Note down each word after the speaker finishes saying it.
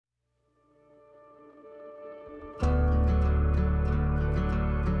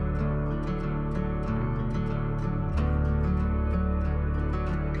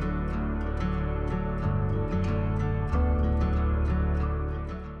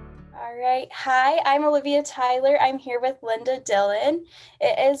right. Hi, I'm Olivia Tyler. I'm here with Linda Dillon.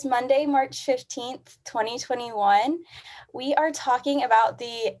 It is Monday, March 15th, 2021. We are talking about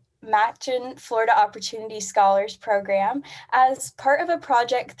the Machen Florida Opportunity Scholars Program as part of a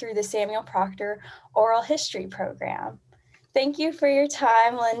project through the Samuel Proctor Oral History Program. Thank you for your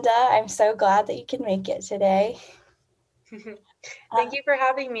time, Linda. I'm so glad that you can make it today. Thank you for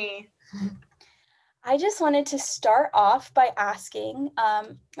having me. I just wanted to start off by asking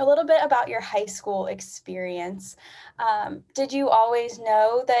a little bit about your high school experience. Did you always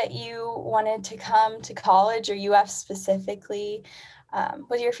know that you wanted to come to college or UF specifically?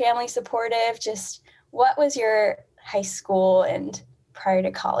 Was your family supportive? Just what was your high school and prior to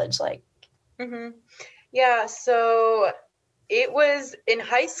college like? Yeah, so it was in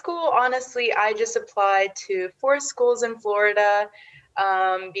high school. Honestly, I just applied to 4 schools in Florida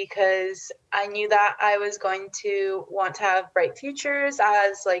because I knew that I was going to want to have bright futures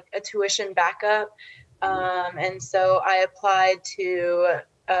as like a tuition backup. And so I applied to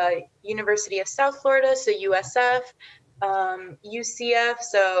University of South Florida, so USF, UCF,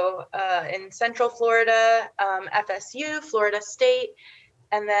 so in Central Florida, FSU, Florida State,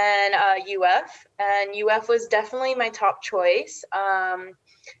 and then UF. And UF was definitely my top choice.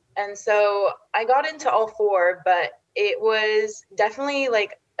 And so I got into all 4, but it was definitely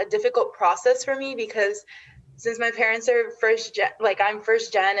like a difficult process for me because since my parents are first gen, like I'm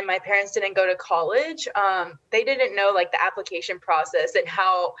first gen and my parents didn't go to college, they didn't know like the application process and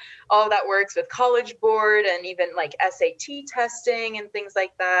how all that works with College Board and even like SAT testing and things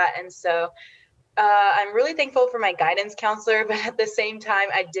like that. And so I'm really thankful for my guidance counselor, but at the same time,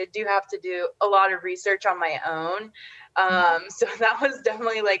 I did have to do a lot of research on my own. So that was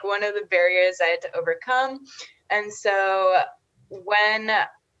definitely like one of the barriers I had to overcome. And so when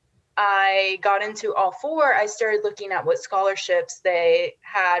I got into all 4, I started looking at what scholarships they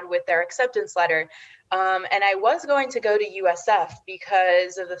had with their acceptance letter. And I was going to go to USF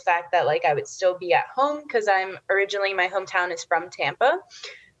because of the fact that like I would still be at home because I'm originally, my hometown is from Tampa.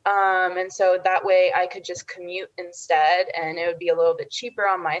 And so that way I could just commute instead and it would be a little bit cheaper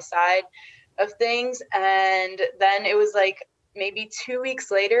on my side of things. And then it was like maybe 2 weeks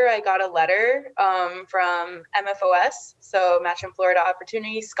later, I got a letter from MFOS, so Machen Florida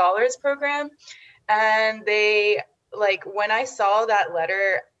Opportunity Scholars Program. And they, like, when I saw that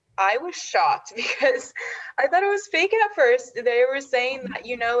letter, I was shocked because I thought it was fake at first. They were saying that,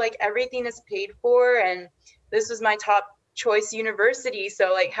 you know, like everything is paid for and this was my top choice university.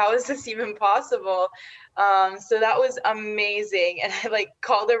 So like, how is this even possible? So that was amazing. And I like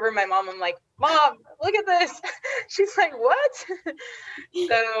called over my mom. I'm like, Mom, look at this. She's like, what?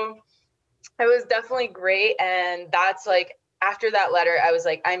 So it was definitely great. And that's like, after that letter, I was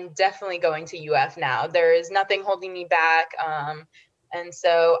like, I'm definitely going to UF now. There is nothing holding me back. And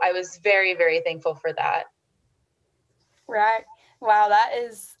so I was very, very thankful for that. Right. Wow,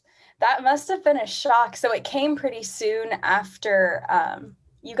 that must have been a shock. So it came pretty soon after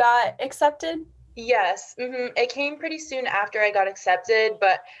you got accepted? Yes, it came pretty soon after I got accepted,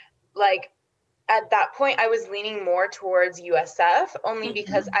 but like at that point I was leaning more towards USF only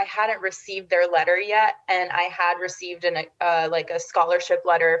because I hadn't received their letter yet, and I had received like a scholarship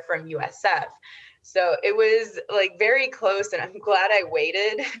letter from USF. So it was like very close, and I'm glad I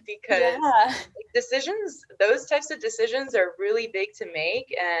waited because Yeah. decisions, those types of decisions are really big to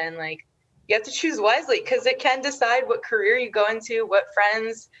make, and like you have to choose wisely because it can decide what career you go into, what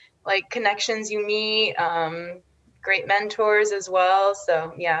friends, like connections you meet, great mentors as well.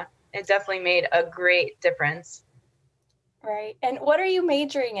 So yeah, it definitely made a great difference. Right. And what are you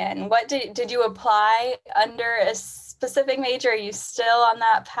majoring in? What did you apply under a specific major? Are you still on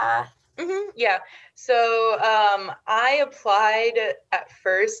that path? Yeah. So I applied at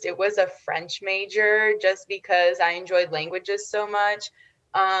first. It was a French major just because I enjoyed languages so much.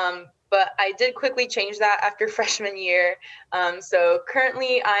 But I did quickly change that after freshman year. So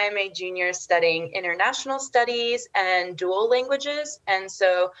currently I am a junior studying international studies and dual languages. And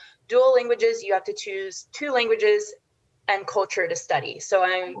so dual languages, you have to choose 2 languages and culture to study. So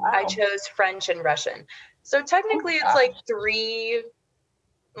I Wow. chose French and Russian. So Oh technically it's my like gosh. 3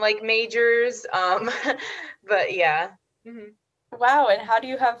 like majors. But yeah. Wow. And how do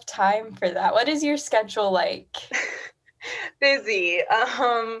you have time for that? What is your schedule like? Busy.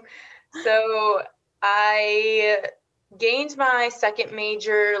 So I gained my second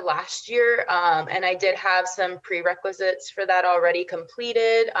major last year, and I did have some prerequisites for that already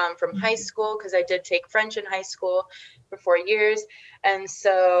completed from high school because I did take French in high school for 4 years. And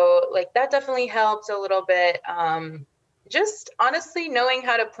so like that definitely helped a little bit. Just honestly knowing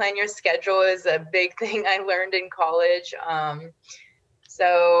how to plan your schedule is a big thing I learned in college.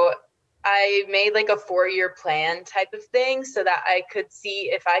 So I made like a 4-year plan type of thing so that I could see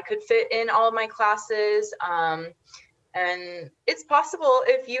if I could fit in all of my classes. And it's possible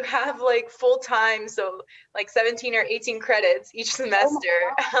if you have like full time, so like 17 or 18 credits each Oh my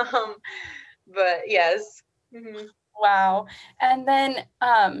semester. But yes. Mm-hmm. Wow. And then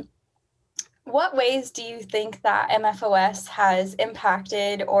what ways do you think that MFOS has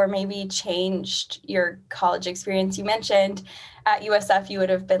impacted or maybe changed your college experience? You mentioned at USF you would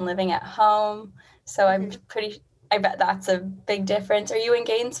have been living at home, so I bet that's a big difference. Are you in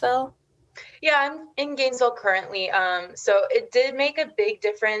Gainesville? Yeah, I'm in Gainesville currently. So it did make a big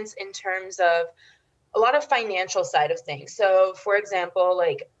difference in terms of a lot of financial side of things. So, for example,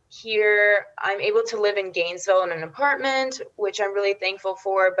 like here, I'm able to live in Gainesville in an apartment, which I'm really thankful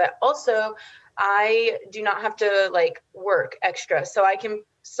for, but also I do not have to like work extra. So I can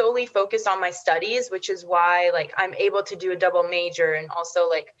solely focus on my studies, which is why like I'm able to do a double major and also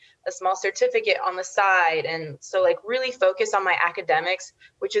like a small certificate on the side. And so like really focus on my academics,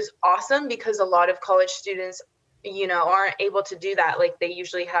 which is awesome because a lot of college students, aren't able to do that. Like they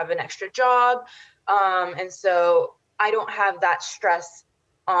usually have an extra job, and so I don't have that stress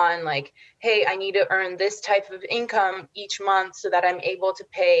on like, hey, I need to earn this type of income each month so that I'm able to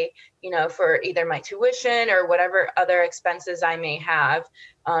pay, for either my tuition or whatever other expenses I may have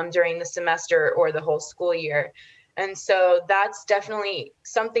during the semester or the whole school year. And so that's definitely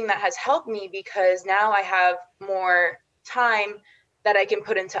something that has helped me because now I have more time that I can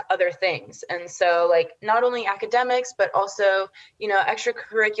put into other things. And so like not only academics, but also,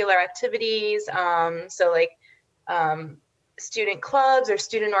 extracurricular activities. So like student clubs or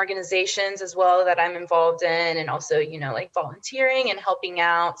student organizations as well that I'm involved in, and also, like volunteering and helping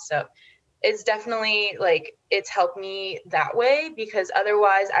out. So it's definitely like it's helped me that way because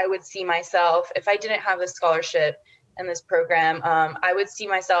otherwise I would see myself, if I didn't have this scholarship and this program, I would see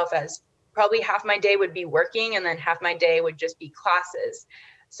myself as probably half my day would be working and then half my day would just be classes.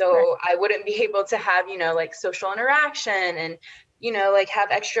 Right. So I wouldn't be able to have, like social interaction and, like have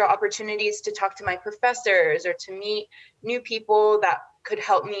extra opportunities to talk to my professors or to meet new people that could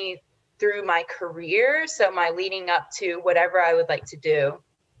help me through my career. So my leading up to whatever I would like to do.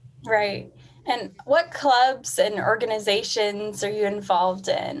 Right. And what clubs and organizations are you involved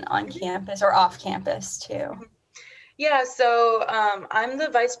in on campus or off campus too? Yeah, so I'm the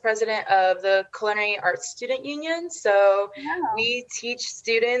vice president of the Culinary Arts Student Union. So Wow. we teach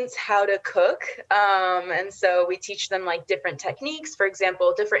students how to cook. And so we teach them like different techniques, for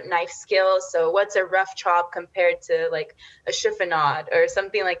example, different knife skills. So what's a rough chop compared to like a chiffonade or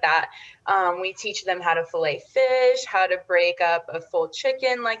something like that. We teach them how to fillet fish, how to break up a full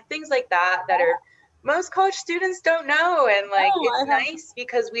chicken, like things like that that are most college students don't know. And like Oh, it's I have. nice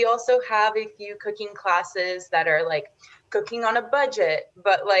because we also have a few cooking classes that are like cooking on a budget,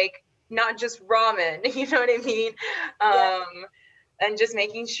 but like not just ramen, you know what I mean? Yeah. And just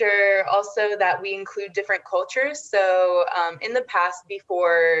making sure also that we include different cultures. So in the past,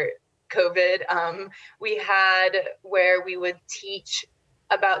 before COVID, we had where we would teach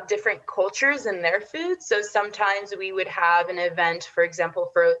about different cultures and their food. So sometimes we would have an event, for example,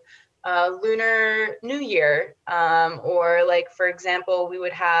 for Lunar New Year, or like, for example, we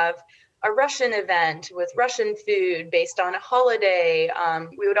would have a Russian event with Russian food based on a holiday.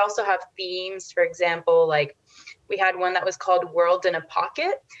 We would also have themes, for example, like we had one that was called World in a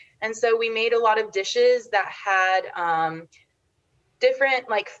Pocket. And so we made a lot of dishes that had different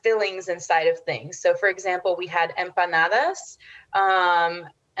like fillings inside of things. So for example, we had empanadas,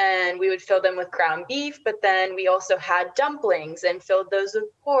 and we would fill them with ground beef, but then we also had dumplings and filled those with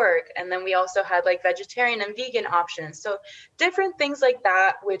pork. And then we also had like vegetarian and vegan options. So different things like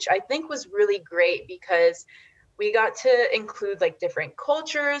that, which I think was really great because we got to include like different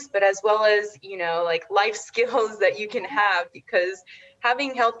cultures, but as well as, like life skills that you can have, because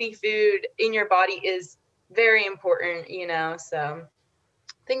having healthy food in your body is very important, so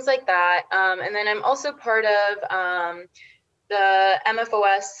things like that. And then I'm also part of the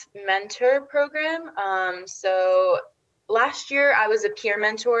MFOS mentor program. So last year I was a peer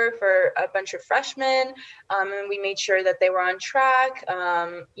mentor for a bunch of freshmen, and we made sure that they were on track,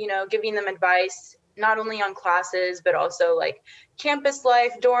 giving them advice not only on classes, but also like campus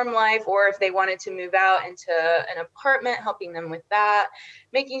life, dorm life, or if they wanted to move out into an apartment, helping them with that,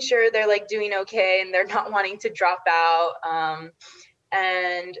 making sure they're like doing okay and they're not wanting to drop out.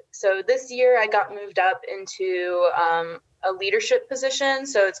 And so this year I got moved up into a leadership position.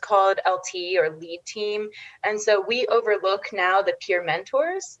 So it's called LT or lead team. And so we overlook now the peer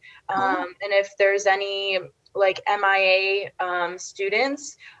mentors. Oh, And if there's any like MIA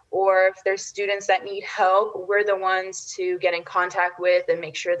students, or if there's students that need help, we're the ones to get in contact with and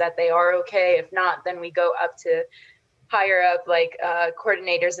make sure that they are okay. If not, then we go up to higher up, like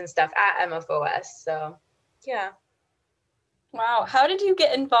coordinators and stuff at MFOS. So yeah. Wow. How did you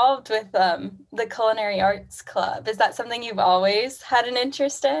get involved with the Culinary Arts Club? Is that something you've always had an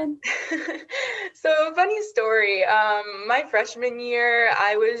interest in? So funny story. My freshman year,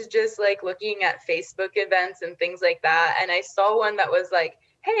 I was just like looking at Facebook events and things like that. And I saw one that was like,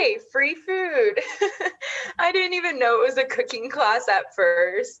 hey, free food. I didn't even know it was a cooking class at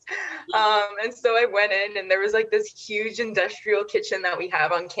first. And so I went in, and there was like this huge industrial kitchen that we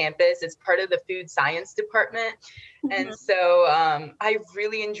have on campus. It's part of the food science department. And so I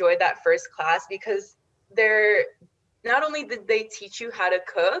really enjoyed that first class because they're not only did they teach you how to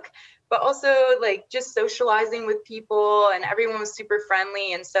cook, but also like just socializing with people, and everyone was super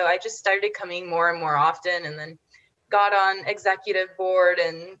friendly. And so I just started coming more and more often, and then got on executive board.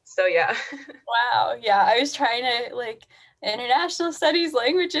 And so, yeah. Wow. Yeah. I was trying to like international studies,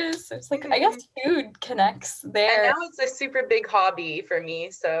 languages. So it's like, I guess food connects there. And now it's a super big hobby for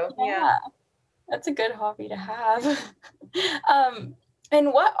me. So, yeah. That's a good hobby to have.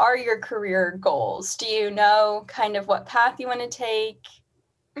 And what are your career goals? Do you know kind of what path you want to take?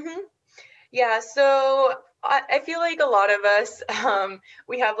 Yeah, so I feel like a lot of us,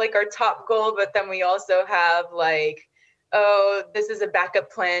 we have like our top goal, but then we also have like, oh, this is a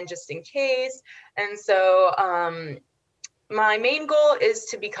backup plan just in case. And so my main goal is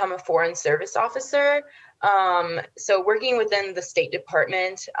to become a foreign service officer. So working within the State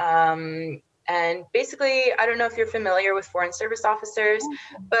Department. And basically, I don't know if you're familiar with foreign service officers,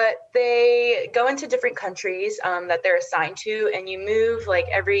 but they go into different countries that they're assigned to, and you move like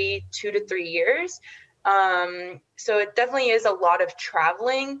every 2 to 3 years. So it definitely is a lot of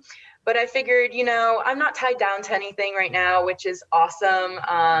traveling. But I figured, I'm not tied down to anything right now, which is awesome.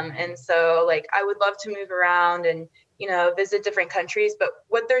 And so like I would love to move around and visit different countries. But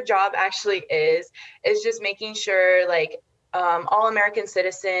what their job actually is just making sure like all American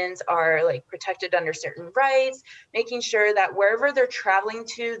citizens are like protected under certain rights, making sure that wherever they're traveling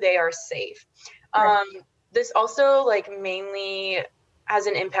to, they are safe. Right. This also like mainly has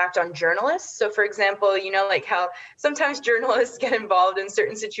an impact on journalists. So for example, like how sometimes journalists get involved in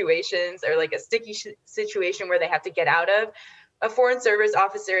certain situations, or like a sticky situation where they have to get out of. A foreign service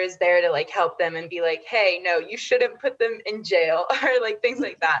officer is there to like help them and be like, hey, no, you shouldn't put them in jail, or like things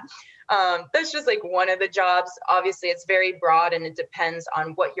like that. That's just like one of the jobs. Obviously, it's very broad and it depends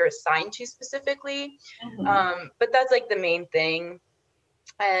on what you're assigned to specifically. But that's like the main thing.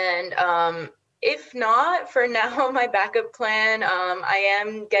 And if not, for now, my backup plan, I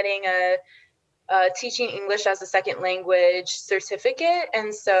am getting a teaching English as a second language certificate.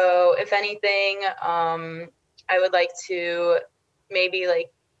 And so if anything, I would like to maybe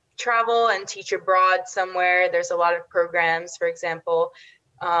like travel and teach abroad somewhere. There's a lot of programs, for example,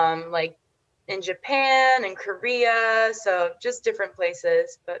 like in Japan and Korea. So just different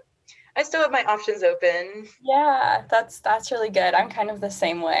places, but I still have my options open. Yeah, that's really good. I'm kind of the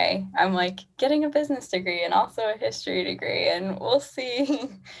same way. I'm like getting a business degree and also a history degree, and we'll see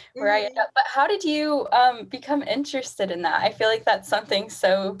where I end up. But how did you become interested in that? I feel like that's something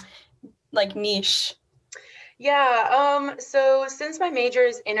so like niche. Yeah, so since my major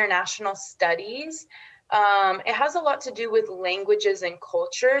is international studies, it has a lot to do with languages and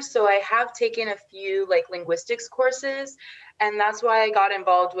culture. So I have taken a few like linguistics courses, and that's why I got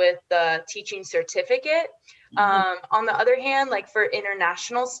involved with the teaching certificate. On the other hand, like for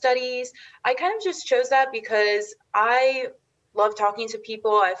international studies, I kind of just chose that because I love talking to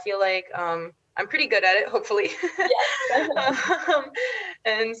people. I feel like I'm pretty good at it, hopefully.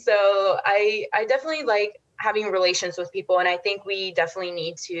 And so I definitely like having relations with people, and I think we definitely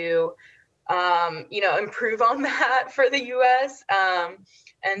need to improve on that for the US.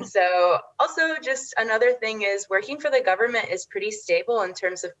 And so also just another thing is working for the government is pretty stable in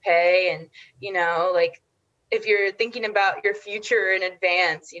terms of pay, and like if you're thinking about your future in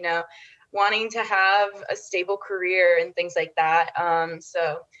advance, wanting to have a stable career and things like that.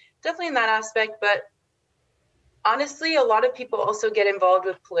 So definitely in that aspect. But honestly, a lot of people also get involved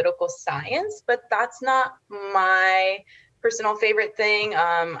with political science, but that's not my personal favorite thing.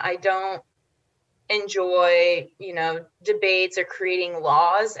 I don't enjoy, debates or creating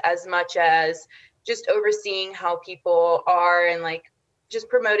laws as much as just overseeing how people are and like just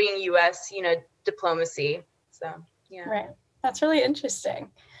promoting US, diplomacy. So, yeah. Right. That's really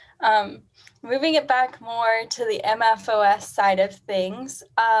interesting. Moving it back more to the MFOS side of things,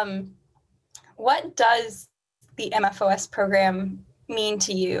 what does the MFOS program mean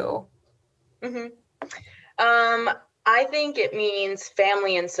to you? I think it means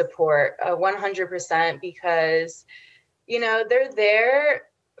family and support, 100%, because, they're there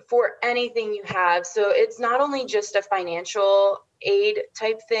for anything you have. So it's not only just a financial aid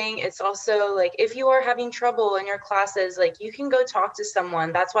type thing, it's also like if you are having trouble in your classes, like you can go talk to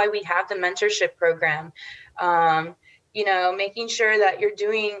someone. That's why we have the mentorship program. Making sure that you're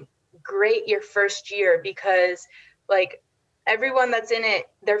doing great your first year, because like everyone that's in it,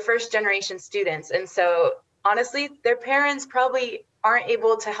 they're first generation students. And so honestly, their parents probably aren't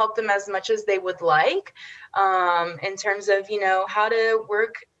able to help them as much as they would like, in terms of, how to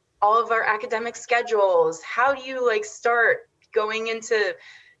work all of our academic schedules. How do you like start going into,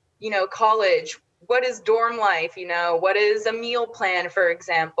 college? What is dorm life? What is a meal plan, for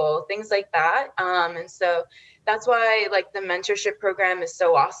example, things like that. And so that's why like the mentorship program is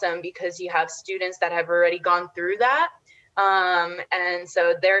so awesome, because you have students that have already gone through that. And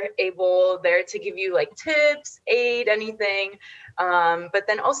so they're able there to give you like tips, aid, anything. But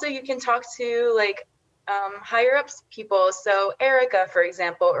then also you can talk to like higher ups people. So Erica, for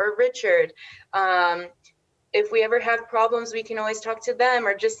example, or Richard. If we ever have problems, we can always talk to them,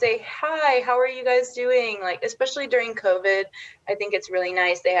 or just say, hi, how are you guys doing? Like, especially during COVID, I think it's really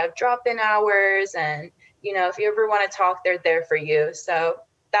nice. They have drop-in hours, and, if you ever want to talk, they're there for you. So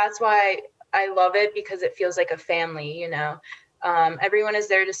that's why I love it, because it feels like a family, everyone is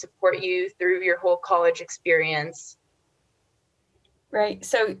there to support you through your whole college experience. Right.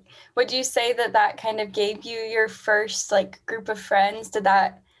 So would you say that that kind of gave you your first like group of friends? Did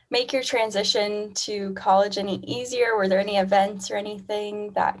that make your transition to college any easier? Were there any events or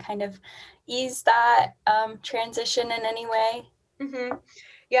anything that kind of eased that transition in any way? Mm-hmm.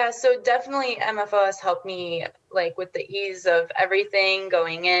 Yeah, so definitely MFOS helped me like with the ease of everything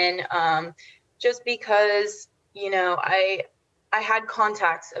going in, just because, I had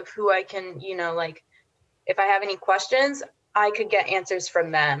contacts of who I can, like if I have any questions, I could get answers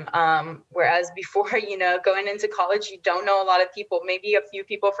from them. Whereas before, going into college, you don't know a lot of people, maybe a few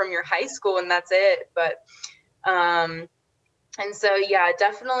people from your high school, and that's it. But and so, yeah,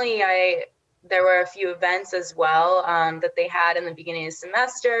 definitely there were a few events as well, that they had in the beginning of the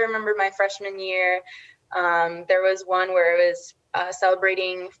semester. I remember my freshman year, there was one where it was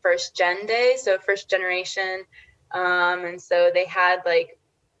celebrating First Gen Day, so first generation. And so they had like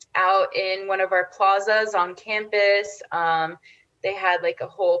out in one of our plazas on campus. They had like a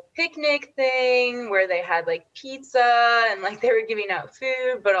whole picnic thing where they had like pizza, and like they were giving out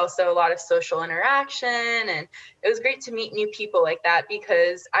food, but also a lot of social interaction. And it was great to meet new people like that,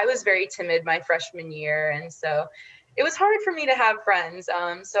 because I was very timid my freshman year. And so it was hard for me to have friends.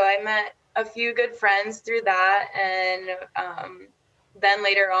 So I met a few good friends through that. And then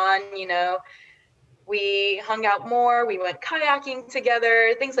later on, we hung out more, we went kayaking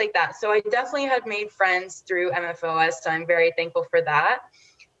together, things like that. So I definitely had made friends through MFOS, so I'm very thankful for that.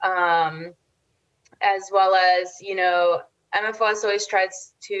 As well as, MFOS always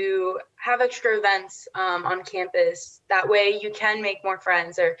tries to have extra events on campus. That way you can make more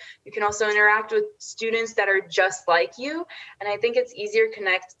friends, or you can also interact with students that are just like you. And I think it's easier to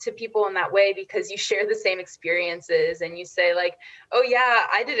connect to people in that way, because you share the same experiences, and you say like, oh yeah,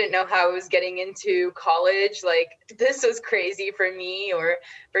 I didn't know how I was getting into college. Like this was crazy for me. Or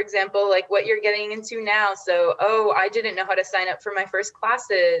for example, like what you're getting into now. So, oh, I didn't know how to sign up for my first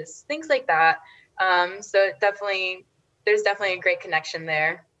classes, things like that. So there's definitely a great connection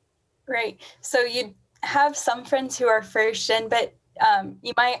there. Right. So you have some friends who are first gen, but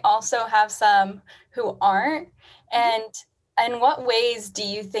you might also have some who aren't. And in what ways do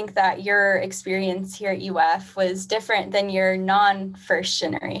you think that your experience here at UF was different than your non-first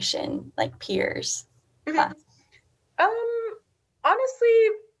generation, like peers? Mm-hmm. Honestly,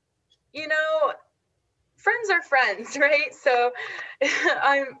 you know, friends are friends, right? So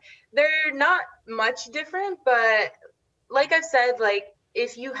they're not much different, but like I've said, like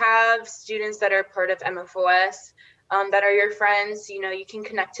if you have students that are part of MFOS, that are your friends, you can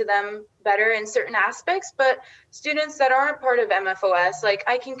connect to them better in certain aspects. But students that aren't part of MFOS, like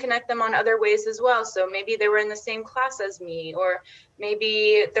I can connect them on other ways as well. So maybe they were in the same class as me, or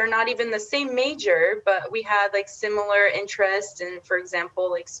maybe they're not even the same major, but we had like similar interests in, for example,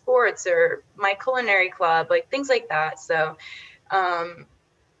 like sports or my culinary club, like things like that. So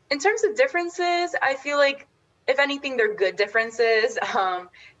in terms of differences, I feel like if anything, they're good differences.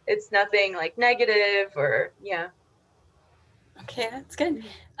 It's nothing like negative, or yeah. Okay, that's good.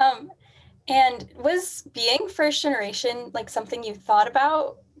 And was being first generation like something you thought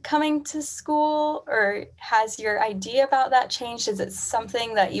about coming to school, or has your idea about that changed? Is it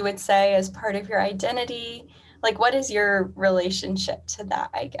something that you would say as part of your identity? Like, what is your relationship to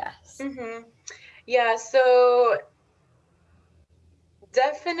that, I guess? Mm-hmm. Yeah, so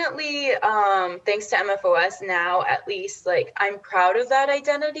Definitely, thanks to MFOS now, at least, like, I'm proud of that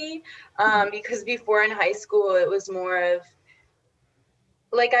identity, because before in high school, it was more of,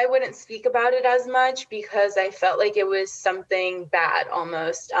 like, I wouldn't speak about it as much because I felt like it was something bad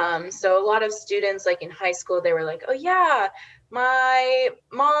almost. So a lot of students, like in high school, they were like, oh yeah, my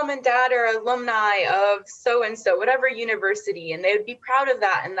mom and dad are alumni of so and so, whatever university, and they would be proud of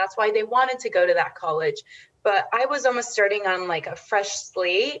that. And that's why they wanted to go to that college. But I was almost starting on like a fresh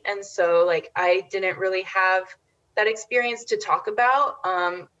slate. And so, like, I didn't really have that experience to talk about,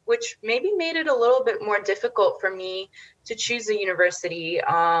 which maybe made it a little bit more difficult for me to choose a university.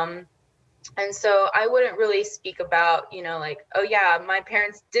 And so I wouldn't really speak about, like, oh yeah, my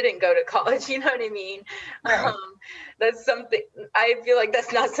parents didn't go to college, you know what I mean? Right. That's something, I feel like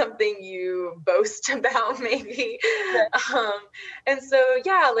that's not something you boast about, maybe. Right. Um, and so,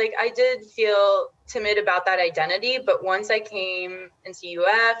 yeah, like, I did feel timid about that identity, but once I came into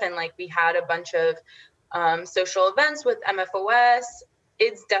UF and like we had a bunch of social events with MFOS,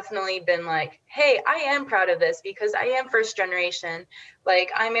 it's definitely been like, hey, I am proud of this because I am first generation.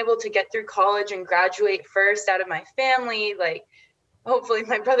 Like, I'm able to get through college and graduate first out of my family. Like, hopefully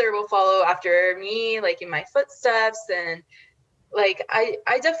my brother will follow after me, like in my footsteps. And like,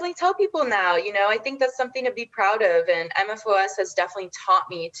 I definitely tell people now, I think that's something to be proud of. And MFOS has definitely taught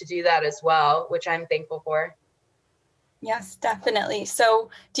me to do that as well, which I'm thankful for. Yes, definitely.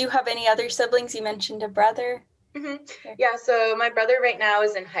 So, do you have any other siblings? You mentioned a brother. Mm-hmm. Yeah, so my brother right now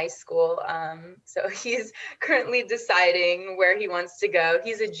is in high school. So he's currently deciding where he wants to go.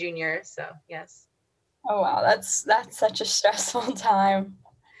 He's a junior, so yes. Oh wow, that's such a stressful time.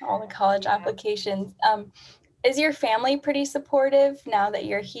 All the college Yeah. applications. Is your family pretty supportive now that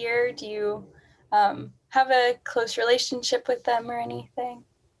you're here? Do you have a close relationship with them or anything?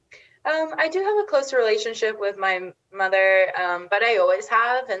 I do have a close relationship with my mother, but I always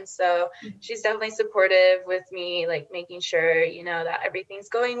have. And so she's definitely supportive with me, like making sure, that everything's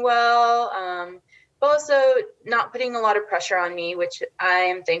going well. But also not putting a lot of pressure on me, which I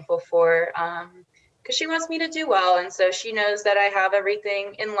am thankful for, because she wants me to do well. And so she knows that I have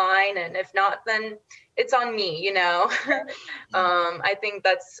everything in line. And if not, then it's on me. I think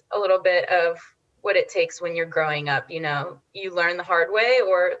that's a little bit of what it takes when you're growing up. You learn the hard way,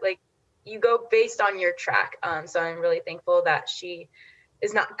 or like, you go based on your track. So I'm really thankful that she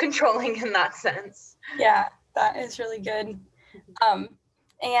is not controlling in that sense. Yeah, that is really good. Um,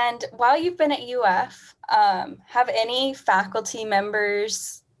 and while you've been at UF, have any faculty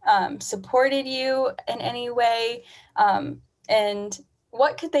members supported you in any way? And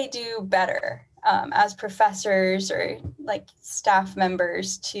what could they do better as professors or like staff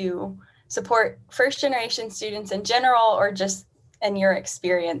members to support first generation students in general, or just in your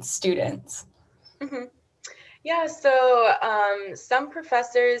experience, students? Mm-hmm. Yeah, so some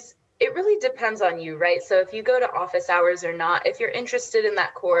professors, it really depends on you, right? So if you go to office hours or not, if you're interested in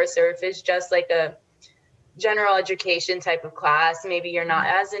that course, or if it's just like a general education type of class, maybe you're not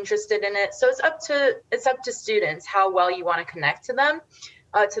as interested in it. So it's up to students how well you want to connect to them,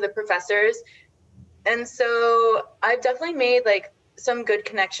 to the professors. And so I've definitely made like some good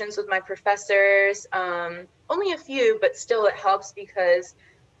connections with my professors. Only a few, but still it helps because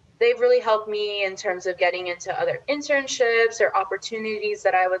they've really helped me in terms of getting into other internships or opportunities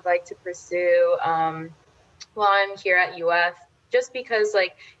that I would like to pursue, while I'm here at UF. Just because,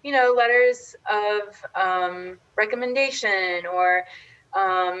 like, letters of recommendation, or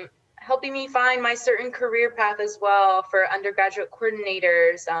helping me find my certain career path as well for undergraduate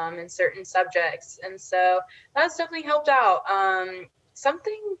coordinators in certain subjects. And so that's definitely helped out.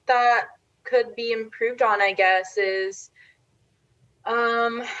 Something that could be improved on, I guess, is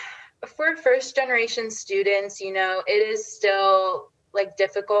for first generation students, it is still like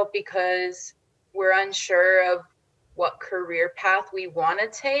difficult because we're unsure of what career path we want to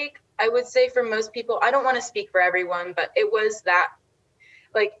take. I would say for most people, I don't want to speak for everyone, but it was that,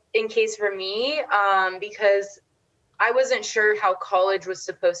 like, in case for me, because I wasn't sure how college was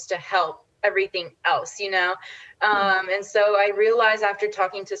supposed to help everything else. And so I realized after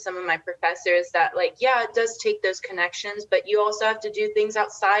talking to some of my professors that, like, yeah, it does take those connections, but you also have to do things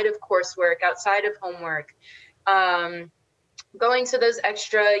outside of coursework, outside of homework. Going to those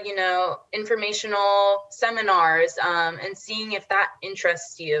extra, informational seminars, and seeing if that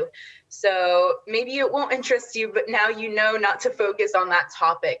interests you. So maybe it won't interest you, but now you know not to focus on that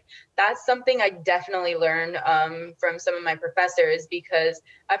topic. That's something I definitely learned from some of my professors, because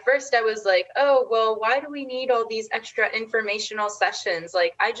at first I was like, oh, well, why do we need all these extra informational sessions?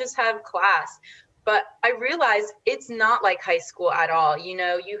 Like, I just have class. But I realized it's not like high school at all. You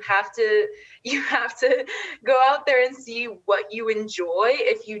know, you have to go out there and see what you enjoy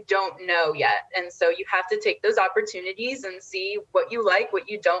if you don't know yet. And so you have to take those opportunities and see what you like, what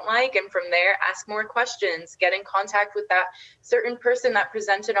you don't like. And from there, ask more questions, get in contact with that certain person that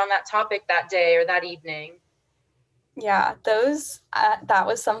presented on that topic that day or that evening. Yeah, that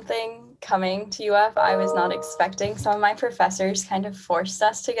was something coming to UF I was not expecting. Some of my professors kind of forced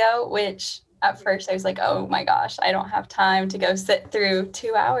us to go, which at first I was like, oh my gosh, I don't have time to go sit through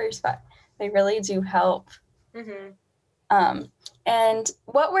 2 hours, but they really do help. Mm-hmm. And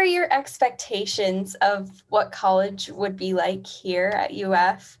what were your expectations of what college would be like here at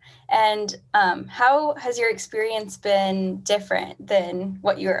UF? And how has your experience been different than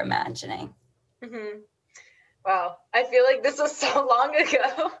what you were imagining? Mm-hmm. Wow, I feel like this was so long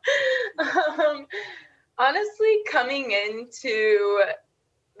ago. Honestly, coming into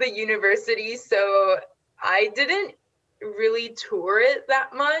the university, so I didn't really tour it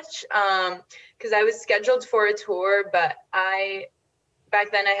that much because I was scheduled for a tour, but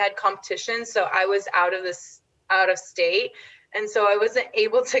back then I had competition, so I was out of state, and so I wasn't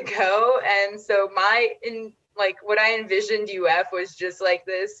able to go. And so what I envisioned UF was just like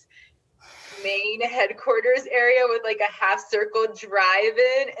this main headquarters area with like a half circle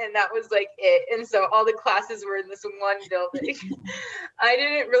drive-in, and that was like it. And so all the classes were in this one building. I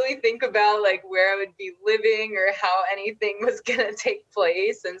didn't really think about like where I would be living or how anything was gonna take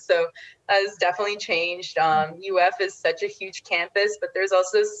place. And so that has definitely changed. UF is such a huge campus, but there's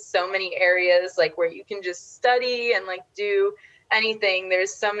also so many areas like where you can just study and like do anything.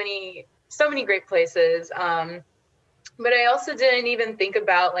 There's so many great places. But I also didn't even think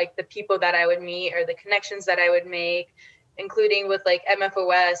about like the people that I would meet or the connections that I would make, including with like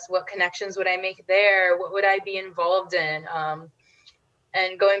MFOS. What connections would I make there? What would I be involved in?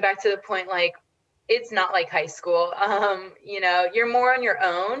 And going back to the point, like, it's not like high school. You know, you're more on your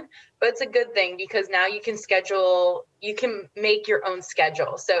own, but it's a good thing because now you can make your own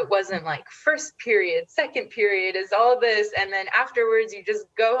schedule. So it wasn't like first period, second period is all this. And then afterwards you just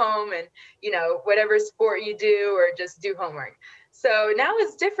go home and, you know, whatever sport you do or just do homework. So now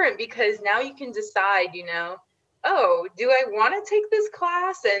it's different because now you can decide, you know, oh, do I want to take this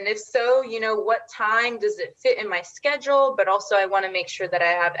class? And if so, you know, what time does it fit in my schedule? But also I want to make sure that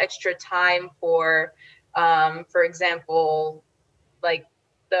I have extra time for example, like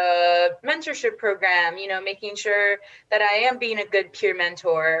the mentorship program, you know, making sure that I am being a good peer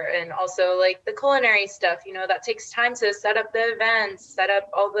mentor, and also like the culinary stuff, you know, that takes time to set up the events, set up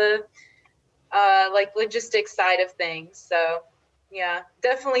all the like logistics side of things. So yeah,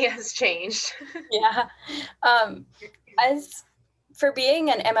 definitely has changed. Yeah. As for being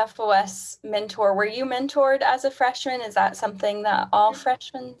an MFOS mentor, were you mentored as a freshman? Is that something that all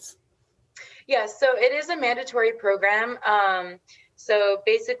freshmen? Yeah, so it is a mandatory program. So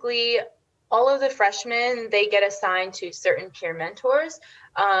basically, all of the freshmen, they get assigned to certain peer mentors,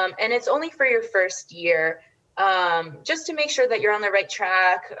 and it's only for your first year, just to make sure that you're on the right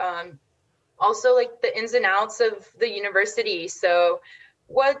track. Also, like the ins and outs of the university. So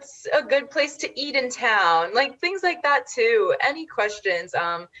what's a good place to eat in town? Like things like that too. Any questions?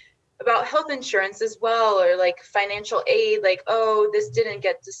 About health insurance as well, or like financial aid, like, oh, this didn't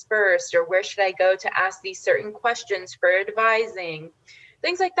get dispersed, or where should I go to ask these certain questions for advising,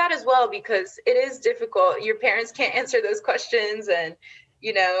 things like that as well, because it is difficult. Your parents can't answer those questions, and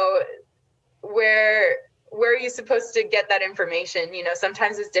you know, where are you supposed to get that information? You know,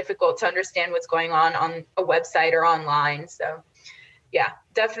 sometimes it's difficult to understand what's going on a website or online. So yeah,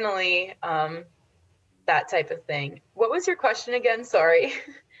 definitely that type of thing. What was your question again? Sorry.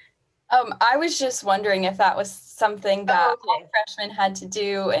 I was just wondering if that was something that all freshmen had to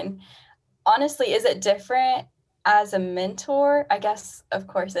do. And honestly, is it different as a mentor? I guess, of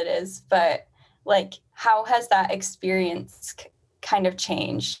course it is, but like, how has that experience kind of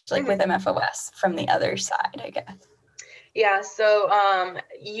changed, like with MFOS from the other side, I guess? Yeah, so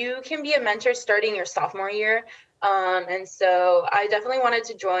you can be a mentor starting your sophomore year. And so I definitely wanted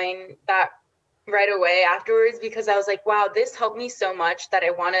to join that right away afterwards, because I was like, wow, this helped me so much that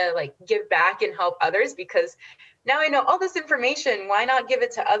I want to like give back and help others, because now I know all this information. Why not give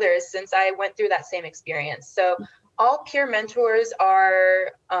it to others, since I went through that same experience? So all peer mentors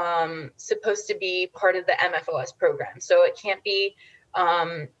are supposed to be part of the MFOS program. So it can't be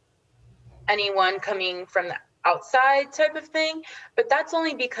anyone coming from the outside type of thing. But that's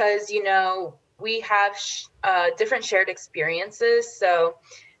only because, you know, we have different shared experiences. So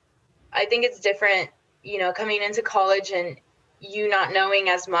I think it's different, you know, coming into college and you not knowing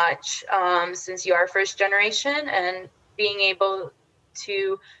as much, since you are first generation, and being able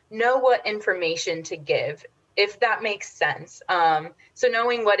to know what information to give, if that makes sense. So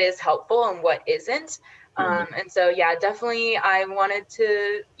knowing what is helpful and what isn't. And so, yeah, definitely I wanted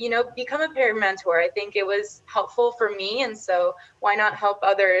to, become a peer mentor. I think it was helpful for me. And so why not help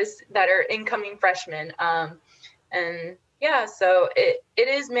others that are incoming freshmen? And yeah, so it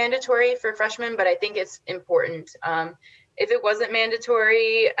is mandatory for freshmen, but I think it's important. If it wasn't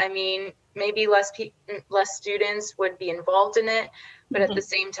mandatory, I mean, maybe less students would be involved in it, but at the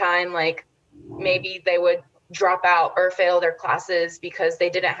same time, like maybe they would drop out or fail their classes because they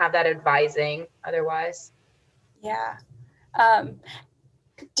didn't have that advising otherwise. Yeah.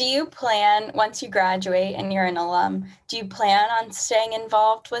 Do you plan, once you graduate and you're an alum, do you plan on staying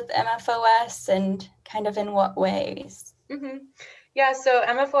involved with MFOS, and kind of in what ways? Mm-hmm. Yeah, so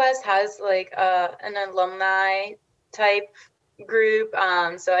MFOS has like an alumni type group.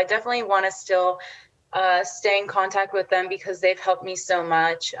 So I definitely want to still stay in contact with them because they've helped me so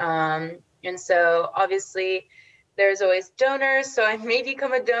much. And so obviously there's always donors. So I may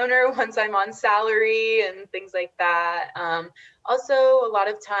become a donor once I'm on salary and things like that. Also, a lot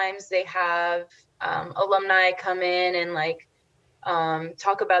of times they have alumni come in and like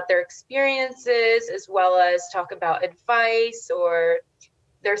talk about their experiences, as well as talk about advice or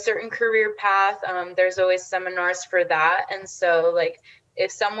their certain career path. There's always seminars for that. And so like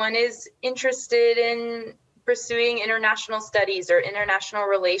if someone is interested in pursuing international studies or international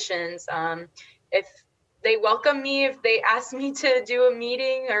relations, if they welcome me, if they ask me to do a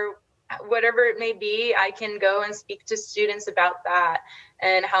meeting or whatever it may be, I can go and speak to students about that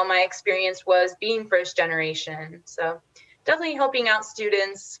and how my experience was being first generation. So definitely helping out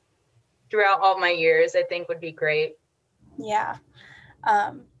students throughout all my years, I think would be great. Yeah.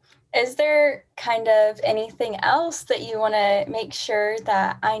 Is there kind of anything else that you want to make sure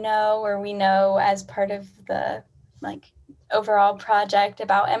that I know or we know as part of the like overall project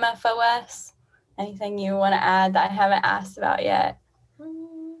about MFOS? Anything you want to add that I haven't asked about yet?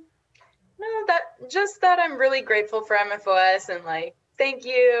 No, that I'm really grateful for MFOS and like, thank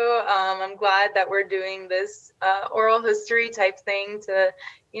you. I'm glad that we're doing this oral history type thing to,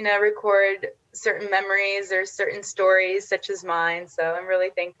 record certain memories or certain stories such as mine. So I'm really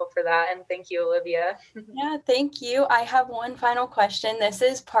thankful for that. And thank you, Olivia. Yeah, thank you. I have one final question. This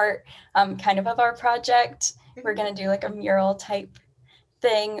is part kind of our project. We're going to do like a mural type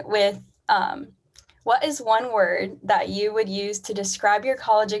thing with what is one word that you would use to describe your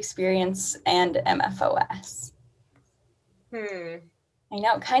college experience and MFOS? I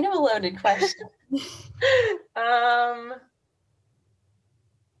know, kind of a loaded question.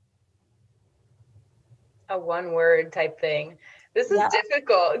 A one word type thing. This is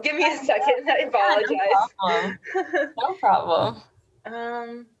difficult. Give me a second. I apologize. Yeah, no problem. No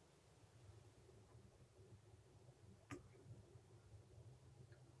problem.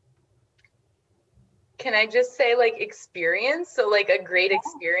 Can I just say like experience? So like a great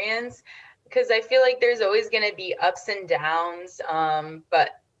experience, because I feel like there's always going to be ups and downs.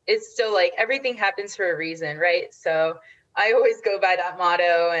 But it's still like everything happens for a reason, right? So I always go by that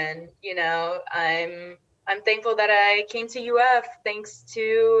motto, and I'm thankful that I came to UF thanks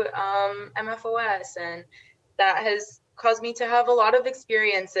to MFOS, and that has caused me to have a lot of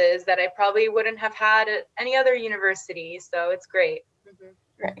experiences that I probably wouldn't have had at any other university. So it's great. Mm-hmm.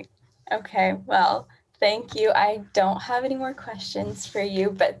 Great. Okay, well, thank you. I don't have any more questions for you,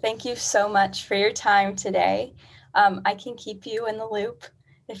 but thank you so much for your time today. I can keep you in the loop.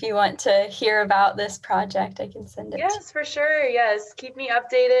 If you want to hear about this project, I can send it to you. Yes, for sure. Yes, keep me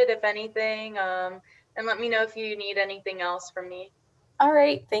updated if anything, and let me know if you need anything else from me. All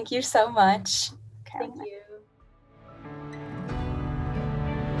right, thank you so much. Okay, Thank you.